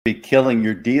Be killing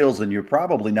your deals and you're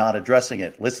probably not addressing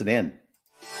it. Listen in.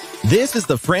 This is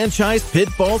the Franchise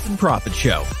Pitfalls and Profit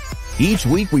Show. Each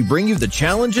week we bring you the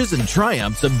challenges and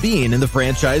triumphs of being in the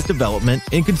franchise development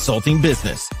and consulting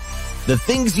business. The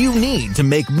things you need to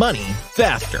make money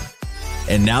faster.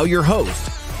 And now your host,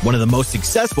 one of the most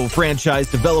successful franchise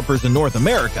developers in North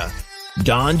America,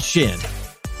 Don Shin.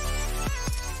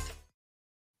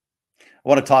 I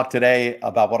want to talk today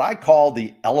about what I call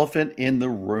the elephant in the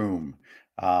room.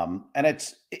 And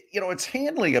it's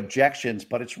handling objections,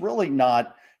 but it's really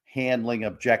not handling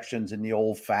objections in the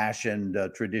old-fashioned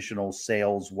traditional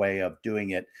sales way of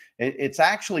doing it. It's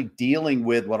actually dealing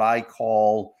with what I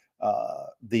call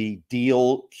the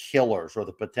deal killers or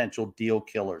the potential deal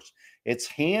killers. It's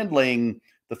handling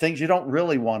the things you don't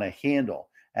really want to handle,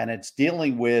 and it's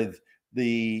dealing with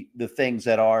the things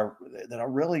that are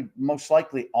really most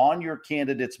likely on your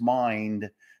candidate's mind.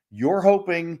 You're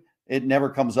hoping it never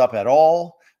comes up at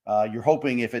all. You're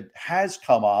hoping if it has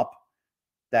come up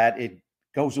that it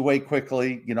goes away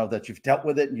quickly, that you've dealt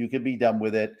with it and you can be done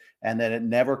with it, and then it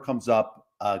never comes up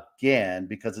again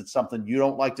because it's something you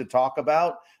don't like to talk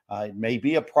about. It may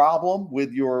be a problem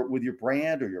with your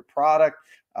brand or your product,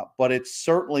 but it's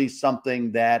certainly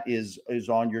something that is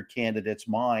on your candidate's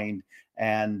mind,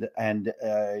 and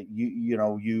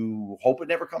you hope it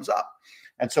never comes up.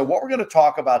 And so what we're going to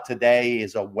talk about today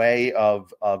is a way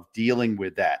of dealing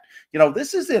with that.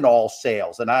 This is in all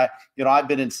sales. And I've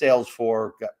been in sales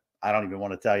for, I don't even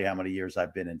want to tell you how many years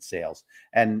I've been in sales.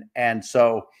 And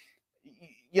so,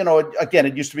 again,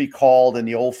 it used to be called in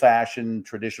the old fashioned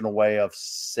traditional way of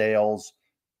sales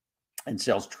and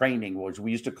sales training, which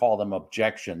we used to call them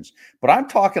objections. But I'm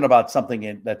talking about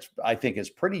something that's, I think,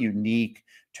 is pretty unique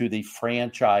to the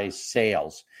franchise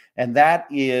sales. And that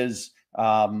is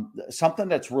something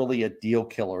that's really a deal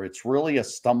killer. It's really a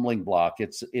stumbling block.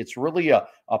 It's really a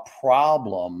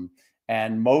problem.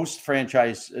 And most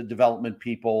franchise development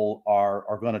people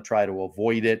are going to try to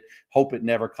avoid it, hope it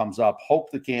never comes up,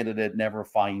 hope the candidate never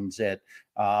finds it.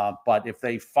 But if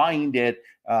they find it,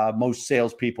 most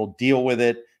salespeople deal with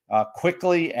it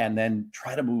quickly and then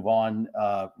try to move on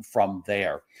from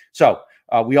there. So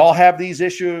we all have these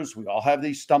issues. We all have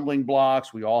these stumbling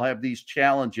blocks. We all have these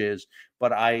challenges.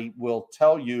 But I will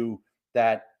tell you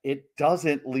that it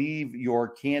doesn't leave your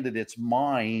candidate's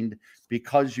mind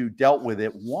because you dealt with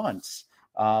it once.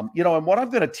 And what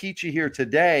I'm going to teach you here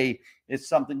today is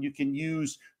something you can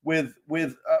use with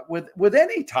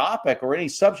any topic or any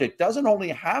subject. Doesn't only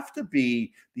have to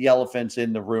be the elephants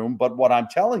in the room, but what I'm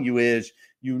telling you is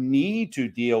you need to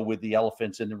deal with the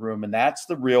elephants in the room, and that's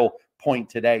the real point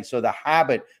today. So the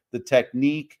habit, the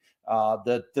technique,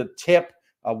 the tip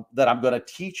that I'm going to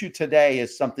teach you today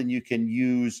is something you can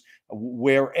use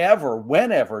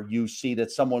whenever you see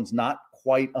that someone's not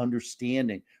quite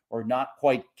understanding or not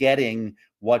quite getting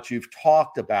what you've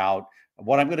talked about.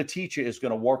 What I'm going to teach you is going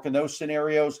to work in those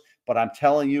scenarios, but I'm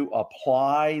telling you,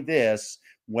 apply this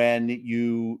when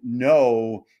you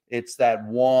know it's that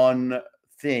one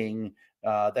thing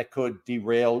that could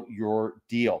derail your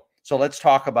deal. So let's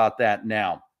talk about that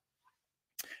now.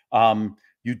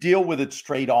 You deal with it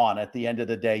straight on. At the end of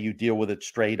the day, you deal with it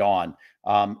straight on.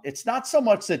 It's not so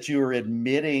much that you're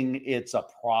admitting it's a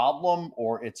problem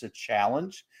or it's a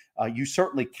challenge. You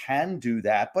certainly can do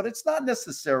that, but it's not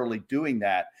necessarily doing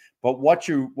that. But what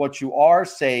you are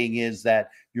saying is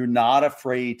that you're not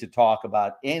afraid to talk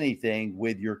about anything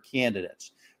with your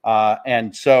candidates.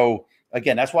 And so,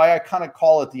 again, that's why I kind of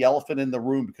call it the elephant in the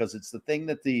room, because it's the thing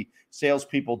that the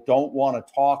salespeople don't want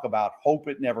to talk about, hope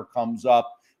it never comes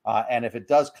up. And if it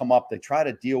does come up, they try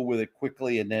to deal with it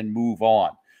quickly and then move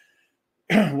on.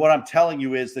 What I'm telling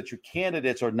you is that your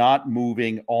candidates are not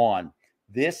moving on.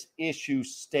 This issue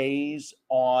stays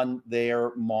on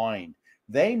their mind.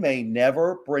 They may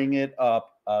never bring it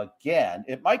up again.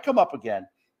 It might come up again,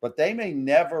 but they may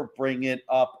never bring it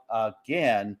up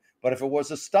again. But if it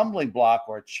was a stumbling block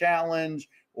or a challenge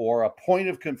or a point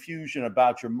of confusion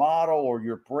about your model or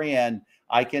your brand,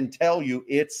 I can tell you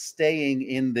it's staying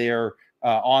in their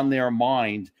on their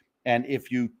mind. And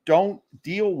if you don't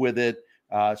deal with it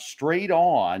straight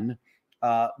on,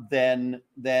 then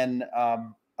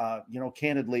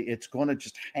candidly, it's going to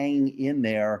just hang in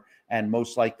there and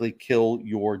most likely kill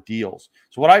your deals.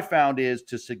 So what I found is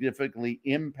to significantly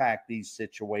impact these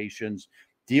situations,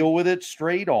 deal with it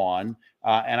straight on.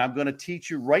 And I'm going to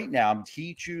teach you right now, I'm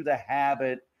teach you the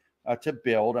habit to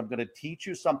build. I'm going to teach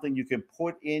you something you can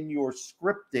put in your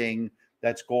scripting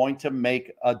that's going to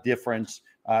make a difference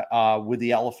with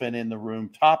the elephant in the room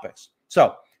topics.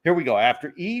 So here we go.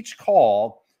 After each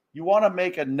call, you want to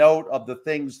make a note of the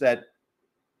things that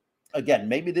again,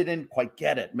 maybe they didn't quite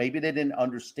get it. Maybe they didn't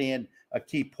understand a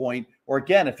key point. Or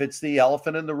again, if it's the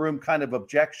elephant in the room kind of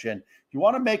objection, you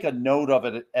want to make a note of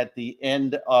it at the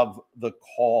end of the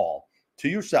call to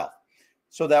yourself,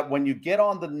 so that when you get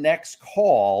on the next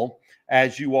call,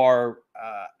 as you are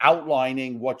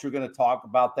outlining what you're going to talk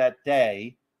about that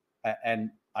day, and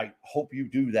I hope you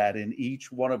do that in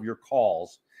each one of your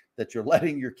calls, that you're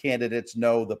letting your candidates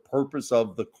know the purpose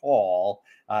of the call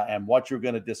and what you're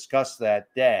going to discuss that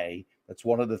day. That's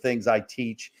one of the things I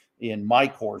teach in my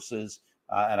courses.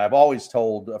 And I've always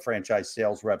told franchise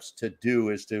sales reps to do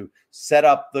is to set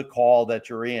up the call that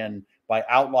you're in by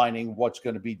outlining what's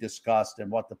going to be discussed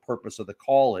and what the purpose of the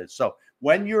call is. So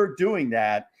when you're doing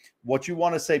that, what you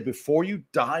want to say before you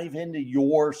dive into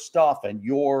your stuff and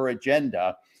your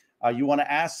agenda, you want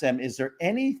to ask them, is there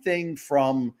anything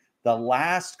from the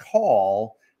last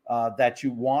call that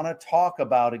you want to talk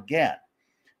about again?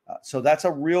 So that's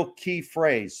a real key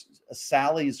phrase.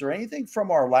 Sally, is there anything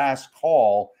from our last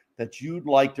call that you'd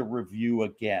like to review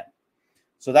again?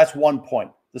 So that's one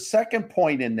point. The second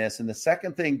point in this, and the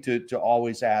second thing to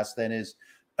always ask then is,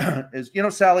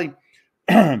 Sally,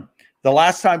 the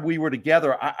last time we were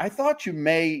together, I thought you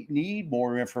may need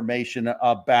more information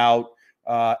about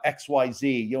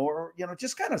XYZ, or,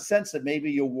 just kind of sense that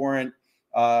maybe you weren't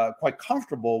quite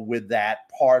comfortable with that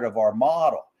part of our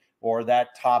model or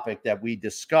that topic that we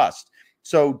discussed.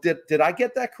 So did I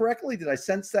get that correctly? Did I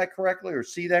sense that correctly or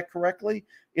see that correctly?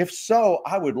 If so,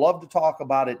 I would love to talk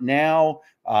about it now,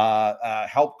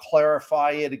 help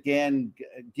clarify it again,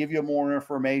 give you more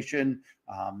information.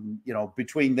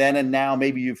 Between then and now,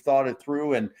 maybe you've thought it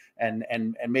through and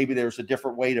maybe there's a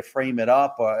different way to frame it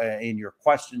up in your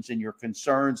questions and your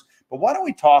concerns. But why don't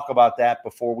we talk about that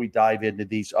before we dive into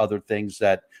these other things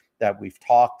that we've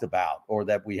talked about or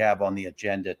that we have on the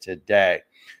agenda today?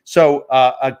 So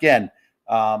again,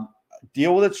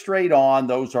 deal with it straight on.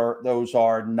 Those are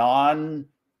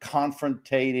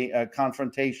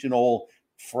confrontational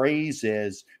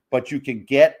phrases, but you can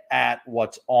get at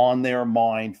what's on their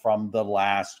mind from the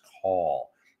last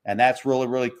call. And that's really,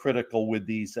 really critical with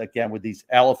these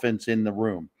elephants in the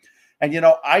room. And,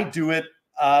 I do it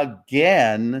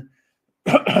again,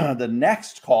 the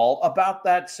next call about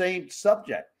that same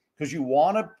subject, because you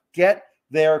want to get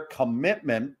their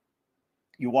commitment.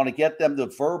 You want to get them to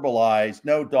verbalize,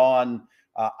 no, Don,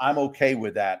 I'm okay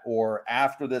with that. Or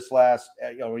after this last,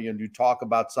 you talk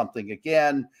about something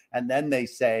again, and then they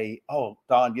say, oh,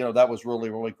 Don, that was really,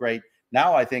 really great.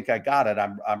 Now I think I got it.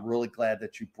 I'm really glad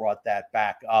that you brought that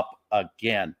back up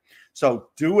again. So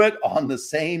do it on the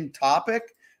same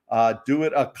topic. Do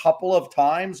it a couple of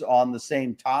times on the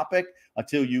same topic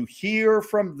until you hear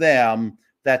from them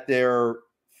that they're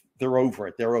over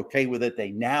it. They're okay with it.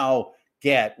 They now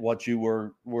get what you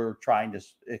were trying to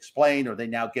explain, or they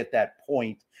now get that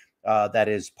point that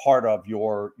is part of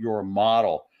your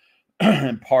model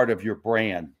and part of your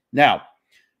brand. Now,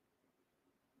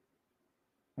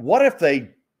 what if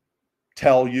they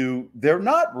tell you they're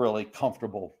not really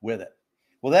comfortable with it?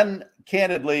 Well, then,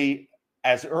 candidly,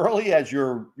 as early as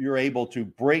you're able to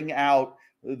bring out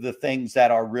the things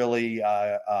that are really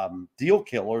deal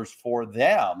killers for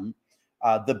them,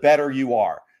 the better you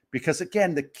are. Because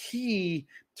again, the key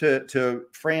to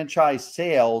franchise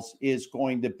sales is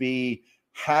going to be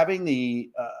having the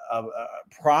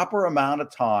proper amount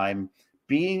of time,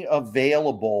 being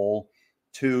available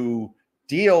to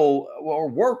deal or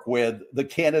work with the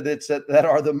candidates that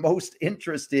are the most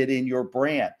interested in your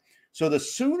brand. So the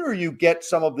sooner you get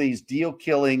some of these deal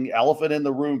killing elephant in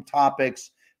the room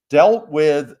topics dealt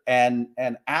with and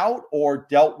out, or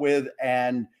dealt with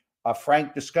and a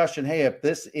frank discussion. Hey, if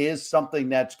this is something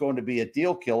that's going to be a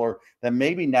deal killer, then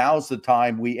maybe now's the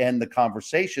time we end the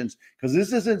conversations, because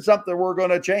this isn't something we're going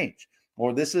to change,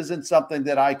 or this isn't something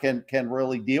that I can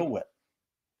really deal with.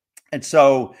 And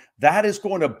so that is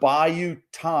going to buy you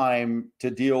time to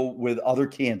deal with other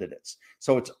candidates.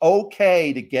 So it's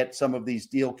okay to get some of these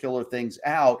deal killer things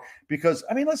out, because,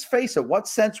 let's face it, what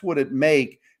sense would it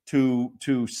make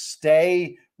to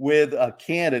stay with a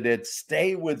candidate,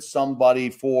 stay with somebody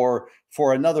for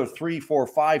another 3, 4,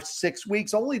 5, 6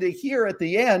 weeks, only to hear at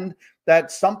the end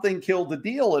that something killed the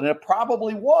deal, and it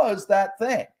probably was that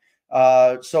thing.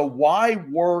 So why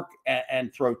work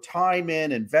and throw time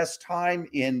in, invest time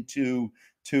into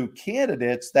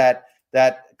candidates that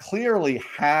clearly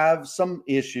have some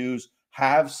issues,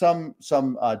 have some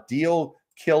deal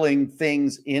killing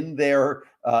things in their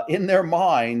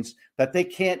minds that they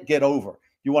can't get over?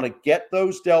 You want to get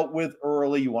those dealt with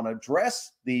early. You want to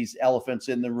address these elephants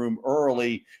in the room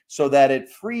early, so that it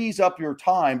frees up your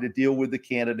time to deal with the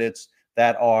candidates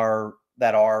that are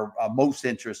most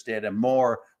interested and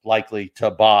more likely to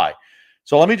buy.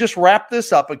 So let me just wrap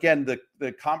this up. Again,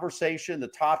 the conversation, the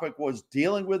topic was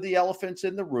dealing with the elephants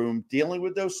in the room, dealing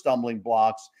with those stumbling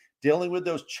blocks, dealing with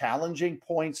those challenging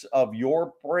points of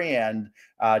your brand,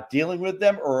 dealing with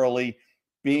them early,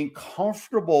 being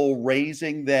comfortable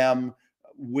raising them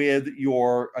with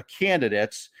your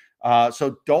candidates.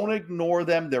 So don't ignore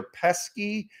them. They're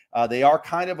pesky. They are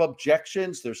kind of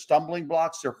objections. They're stumbling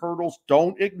blocks. They're hurdles.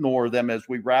 Don't ignore them as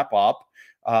we wrap up.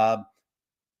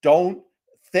 Don't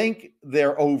think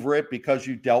they're over it because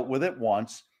you dealt with it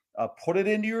once. Put it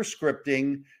into your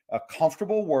scripting, a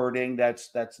comfortable wording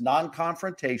that's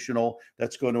non-confrontational,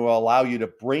 that's going to allow you to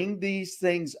bring these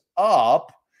things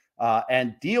up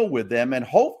and deal with them. And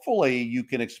hopefully you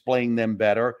can explain them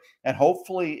better. And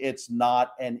hopefully it's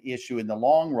not an issue in the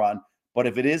long run. But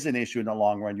if it is an issue in the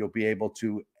long run, you'll be able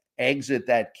to exit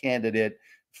that candidate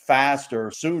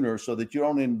faster, sooner, so that you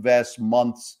don't invest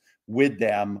months with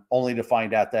them only to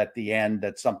find out that at the end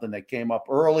that something that came up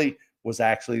early was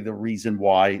actually the reason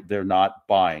why they're not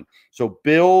buying. So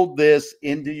build this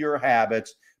into your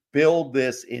habits, build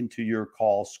this into your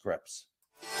call scripts.